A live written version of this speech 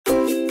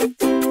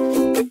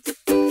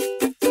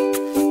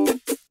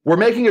We're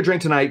making a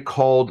drink tonight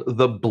called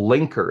the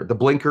Blinker. The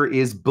Blinker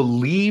is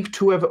believed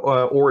to have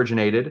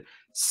originated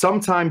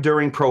sometime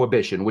during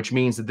Prohibition, which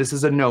means that this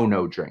is a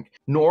no-no drink.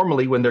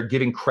 Normally, when they're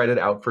giving credit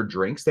out for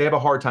drinks, they have a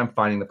hard time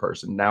finding the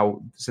person.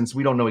 Now, since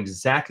we don't know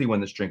exactly when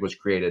this drink was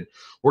created,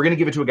 we're going to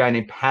give it to a guy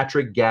named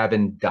Patrick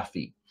Gavin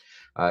Duffy.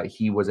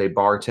 He was a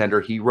bartender.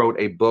 He wrote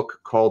a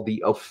book called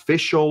The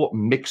Official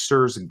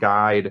Mixer's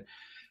Guide,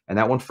 and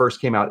that one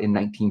first came out in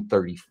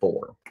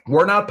 1934.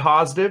 We're not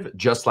positive,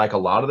 just like a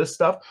lot of this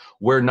stuff,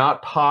 we're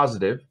not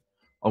positive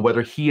on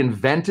whether he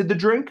invented the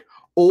drink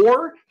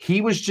or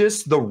he was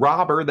just the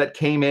robber that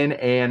came in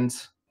and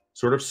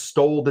sort of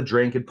stole the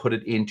drink and put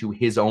it into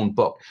his own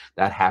book.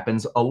 That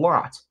happens a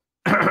lot.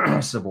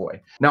 Savoy.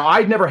 Now,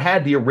 I'd never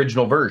had the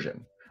original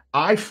version.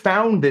 I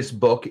found this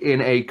book in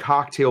a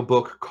cocktail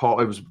book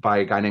it was by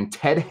a guy named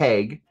Ted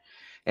Haig,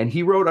 and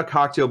he wrote a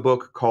cocktail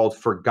book called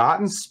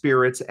Forgotten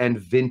Spirits and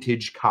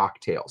Vintage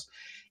Cocktails.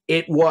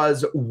 It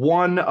was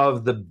one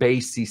of the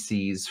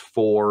bases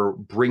for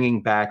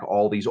bringing back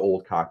all these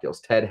old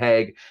cocktails. Ted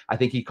Haig, I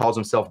think he calls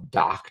himself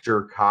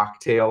Dr.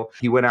 Cocktail.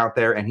 He went out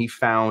there and he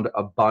found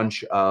a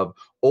bunch of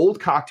old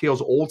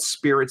cocktails, old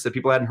spirits that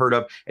people hadn't heard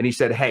of. And he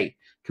said, hey,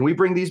 can we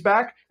bring these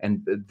back?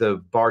 And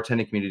the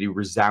bartending community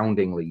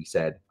resoundingly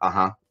said,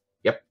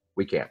 yep,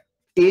 we can.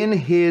 In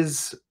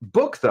his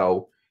book,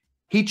 though,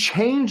 he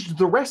changed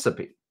the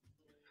recipe.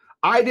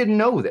 I didn't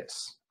know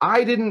this.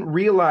 I didn't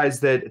realize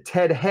that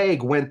Ted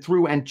Haig went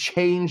through and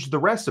changed the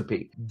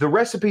recipe. The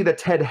recipe that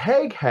Ted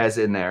Haig has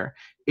in there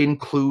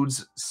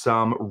includes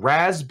some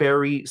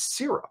raspberry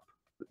syrup.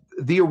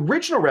 The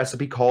original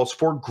recipe calls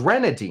for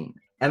grenadine.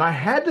 And I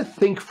had to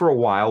think for a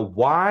while,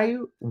 why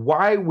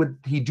would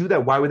he do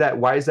that?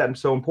 Why is that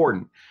so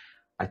important?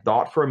 I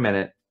thought for a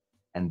minute,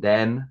 and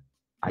then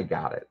I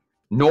got it.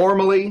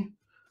 Normally,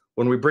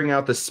 when we bring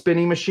out the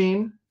spinning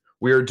machine,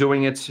 we are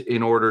doing it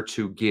in order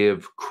to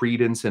give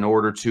credence, in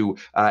order to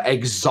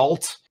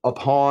exalt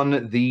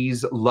upon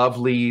these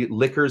lovely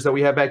liquors that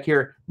we have back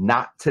here.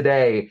 Not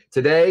today.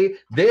 Today,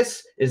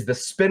 this is the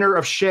spinner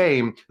of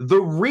shame. The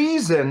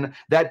reason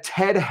that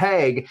Ted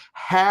Haig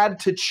had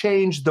to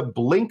change the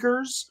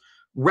Blinkers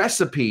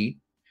recipe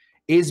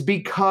is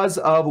because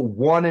of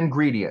one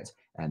ingredient,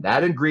 and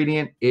that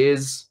ingredient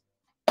is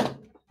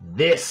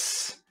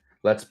this.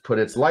 Let's put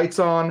its lights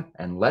on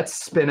and let's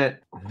spin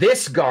it.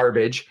 This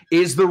garbage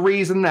is the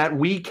reason that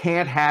we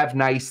can't have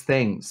nice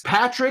things.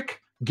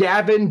 Patrick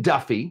Gavin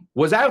Duffy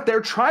was out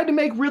there trying to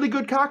make really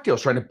good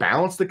cocktails, trying to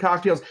balance the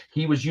cocktails.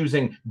 He was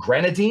using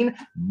grenadine,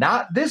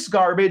 not this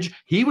garbage.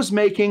 He was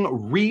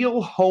making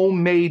real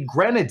homemade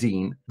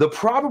grenadine. The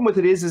problem with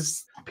it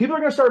is people are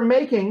going to start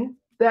making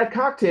that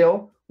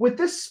cocktail with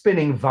this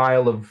spinning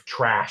vial of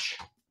trash.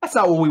 That's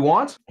not what we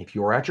want. If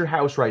you're at your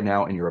house right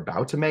now and you're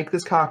about to make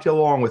this cocktail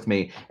along with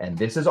me, and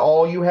this is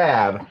all you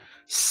have,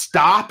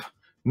 stop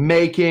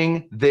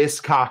making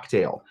this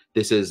cocktail.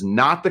 This is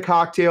not the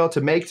cocktail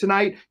to make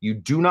tonight. You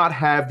do not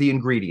have the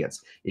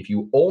ingredients. If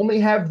you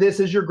only have this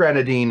as your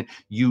grenadine,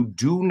 you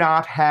do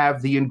not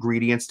have the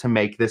ingredients to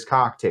make this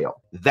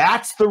cocktail.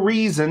 That's the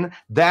reason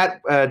that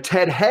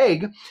Ted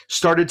Haig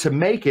started to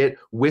make it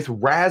with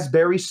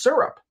raspberry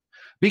syrup.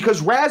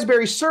 Because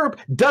raspberry syrup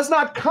does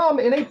not come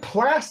in a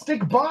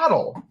plastic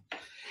bottle.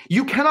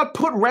 You cannot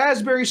put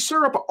raspberry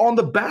syrup on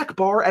the back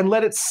bar and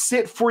let it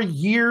sit for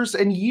years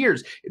and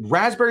years.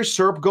 Raspberry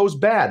syrup goes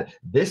bad.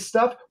 This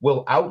stuff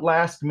will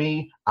outlast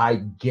me.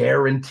 I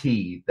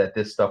guarantee that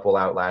this stuff will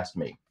outlast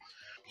me.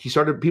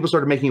 People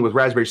started making it with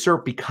raspberry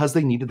syrup because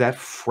they needed that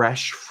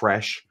fresh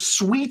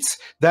sweets,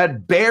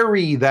 that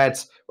berry,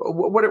 that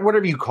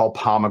whatever you call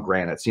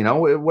pomegranates,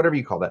 whatever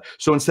you call that.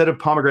 So instead of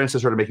pomegranates, they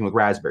started making with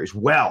raspberries.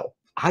 Well,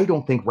 I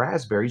don't think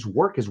raspberries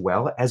work as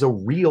well as a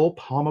real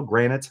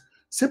pomegranate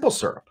simple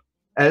syrup,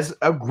 as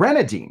a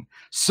grenadine.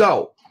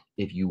 So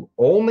if you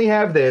only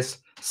have this,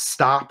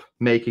 stop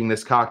making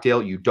this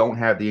cocktail. You don't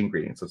have the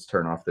ingredients. Let's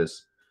turn off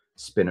this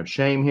spin of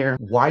shame here.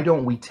 Why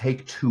don't we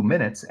take 2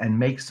 minutes and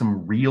make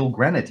some real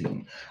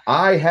grenadine?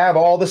 I have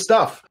all the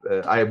stuff.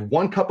 I have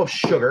 1 cup of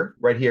sugar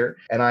right here,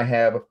 and I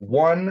have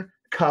 1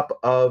 cup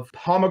of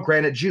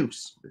pomegranate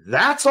juice.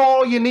 That's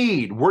all you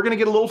need. We're going to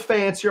get a little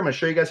fancier. I'm going to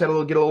show you guys how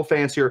to get a little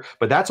fancier,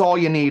 but that's all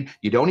you need.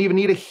 You don't even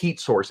need a heat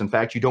source. In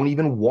fact, you don't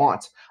even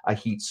want a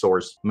heat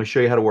source. I'm going to show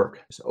you how to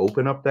work. Just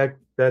open up that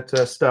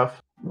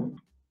stuff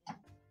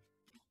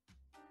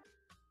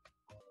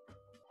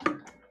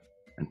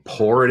and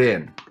pour it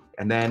in.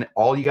 And then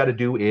all you got to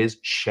do is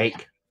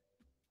shake.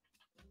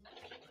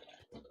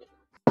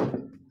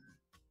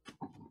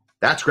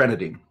 That's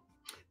grenadine.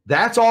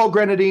 That's all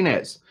grenadine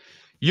is.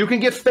 You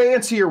can get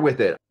fancier with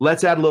it.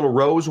 Let's add a little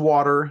rose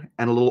water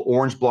and a little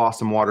orange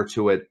blossom water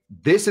to it.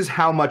 This is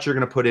how much you're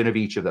going to put in of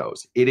each of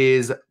those. It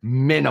is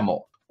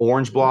minimal.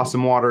 Orange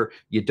blossom water,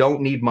 you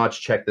don't need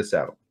much. Check this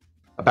out.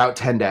 About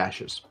 10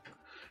 dashes.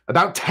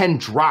 About 10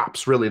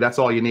 drops, really. That's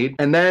all you need.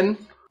 And then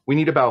we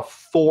need about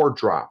 4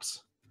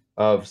 drops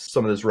of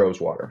some of this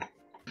rose water.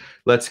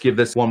 Let's give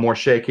this one more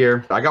shake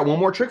here. I got one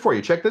more trick for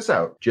you. Check this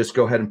out. Just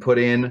go ahead and put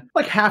in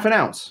like half an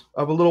ounce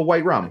of a little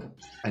white rum.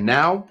 And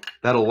now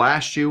that'll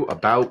last you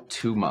about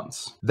 2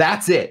 months.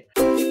 That's it.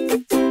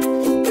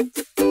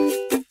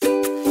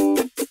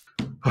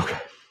 Okay,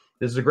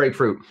 this is a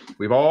grapefruit.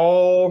 We've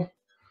all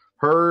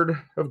heard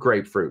of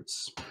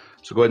grapefruits.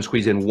 So go ahead and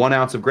squeeze in 1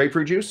 ounce of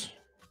grapefruit juice.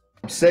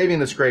 I'm saving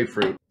this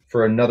grapefruit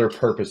for another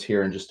purpose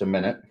here in just a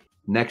minute.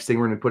 Next thing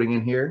we're gonna be putting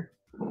in here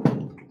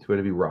is going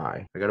to be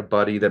rye. I got a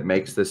buddy that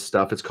makes this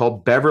stuff. It's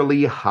called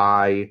Beverly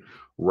High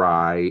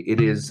Rye.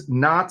 It is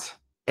not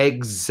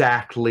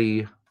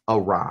exactly a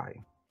rye.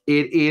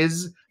 It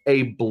is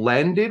a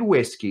blended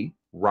whiskey,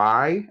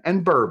 rye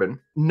and bourbon.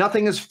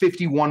 Nothing is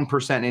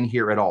 51% in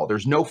here at all.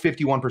 There's no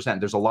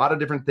 51%. There's a lot of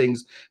different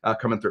things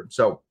coming through.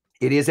 So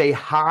it is a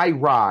high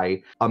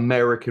rye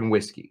American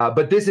whiskey.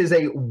 But this is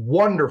a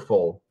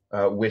wonderful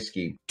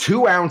whiskey.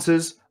 2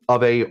 ounces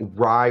of a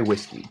rye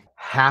whiskey,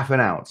 half an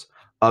ounce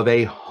of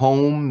a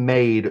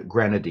homemade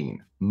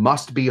Grenadine.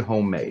 Must be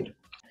homemade.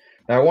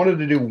 Now, I wanted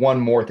to do one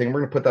more thing.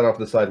 We're going to put that off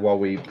to the side while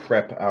we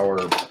prep our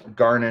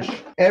garnish.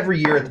 Every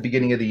year at the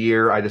beginning of the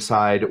year, I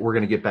decide we're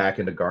going to get back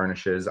into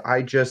garnishes.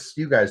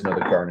 You guys know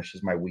that garnish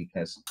is my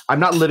weakness. I'm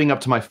not living up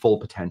to my full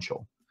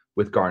potential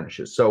with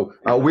garnishes. So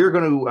we're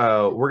going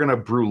to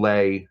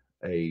brulee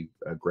a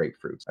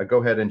grapefruit.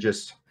 Go ahead and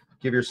just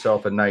give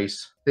yourself a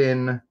nice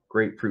thin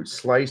grapefruit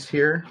slice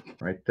here,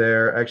 right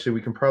there. Actually,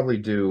 we can probably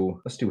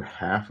let's do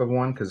half of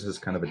one because this is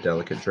kind of a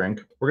delicate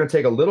drink. We're going to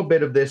take a little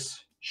bit of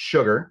this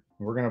sugar.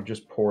 We're going to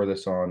just pour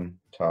this on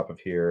top of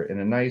here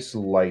in a nice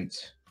light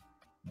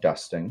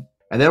dusting.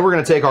 And then we're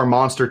going to take our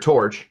monster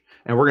torch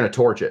and we're going to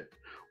torch it.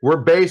 We're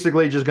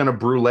basically just going to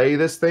brulee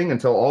this thing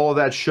until all of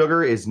that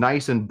sugar is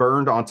nice and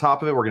burned on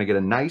top of it. We're going to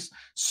get a nice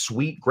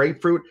sweet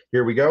grapefruit.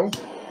 Here we go.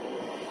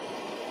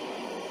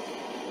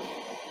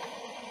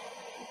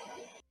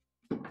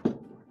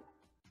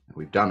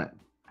 We've done it.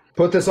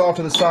 Put this off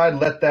to the side.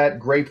 Let that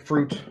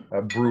grapefruit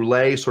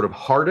brulee sort of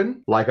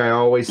harden. Like I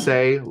always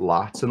say,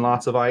 lots and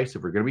lots of ice.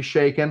 If we're going to be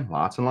shaking,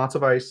 lots and lots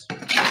of ice.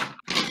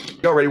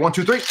 Go, ready? 1,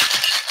 2, 3.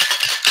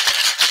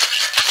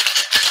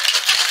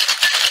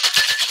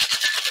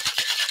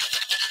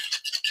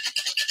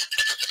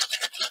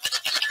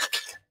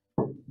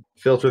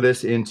 Filter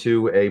this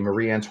into a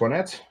Marie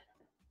Antoinette.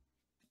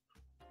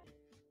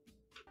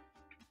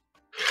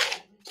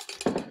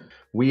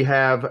 We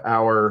have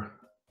our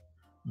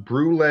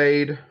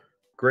bruleed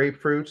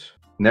grapefruit.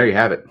 And there you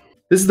have it.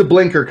 This is the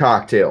Blinker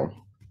cocktail.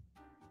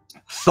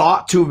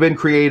 Thought to have been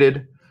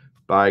created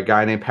by a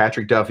guy named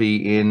Patrick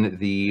Duffy in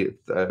the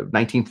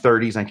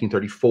 1930s,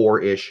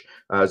 1934-ish.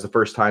 Is the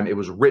first time it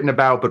was written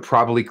about, but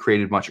probably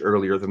created much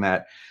earlier than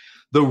that.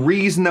 The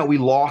reason that we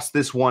lost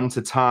this one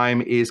to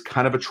time is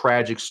kind of a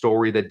tragic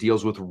story that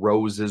deals with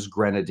Rose's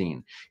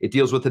Grenadine. It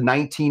deals with the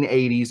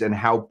 1980s and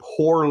how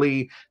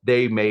poorly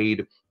they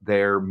made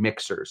their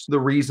mixers. The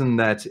reason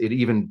that it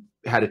even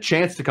had a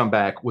chance to come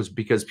back was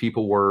because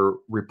people were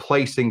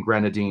replacing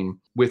Grenadine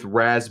with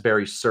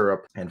raspberry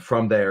syrup, and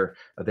from there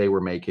they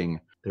were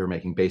making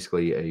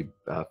basically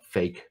a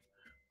fake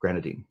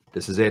Grenadine.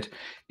 This is it.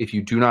 If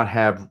you do not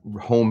have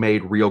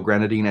homemade real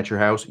Grenadine at your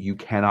house, you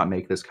cannot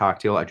make this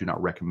cocktail. I do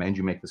not recommend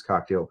you make this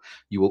cocktail.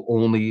 You will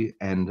only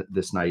end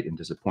this night in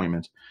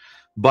disappointment.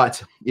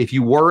 But if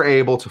you were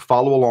able to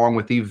follow along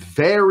with the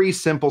very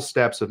simple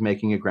steps of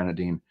making a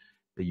Grenadine,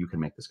 that you can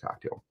make this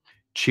cocktail.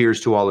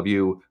 Cheers to all of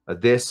you.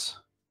 This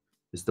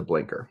is the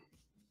Blinker.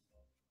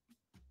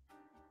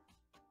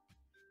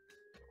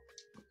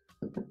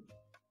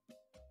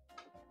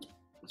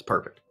 It's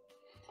perfect.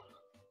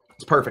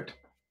 It's perfect.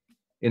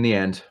 In the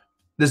end,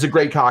 this is a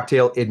great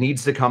cocktail. It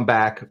needs to come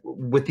back.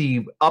 With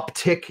the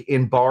uptick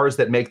in bars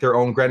that make their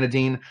own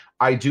Grenadine,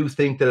 I do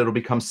think that it'll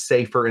become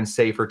safer and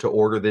safer to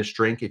order this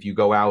drink if you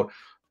go out.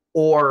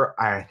 Or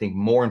I think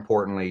more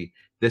importantly,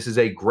 this is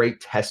a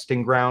great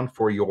testing ground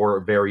for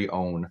your very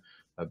own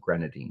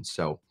Grenadine.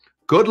 So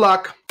good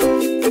luck.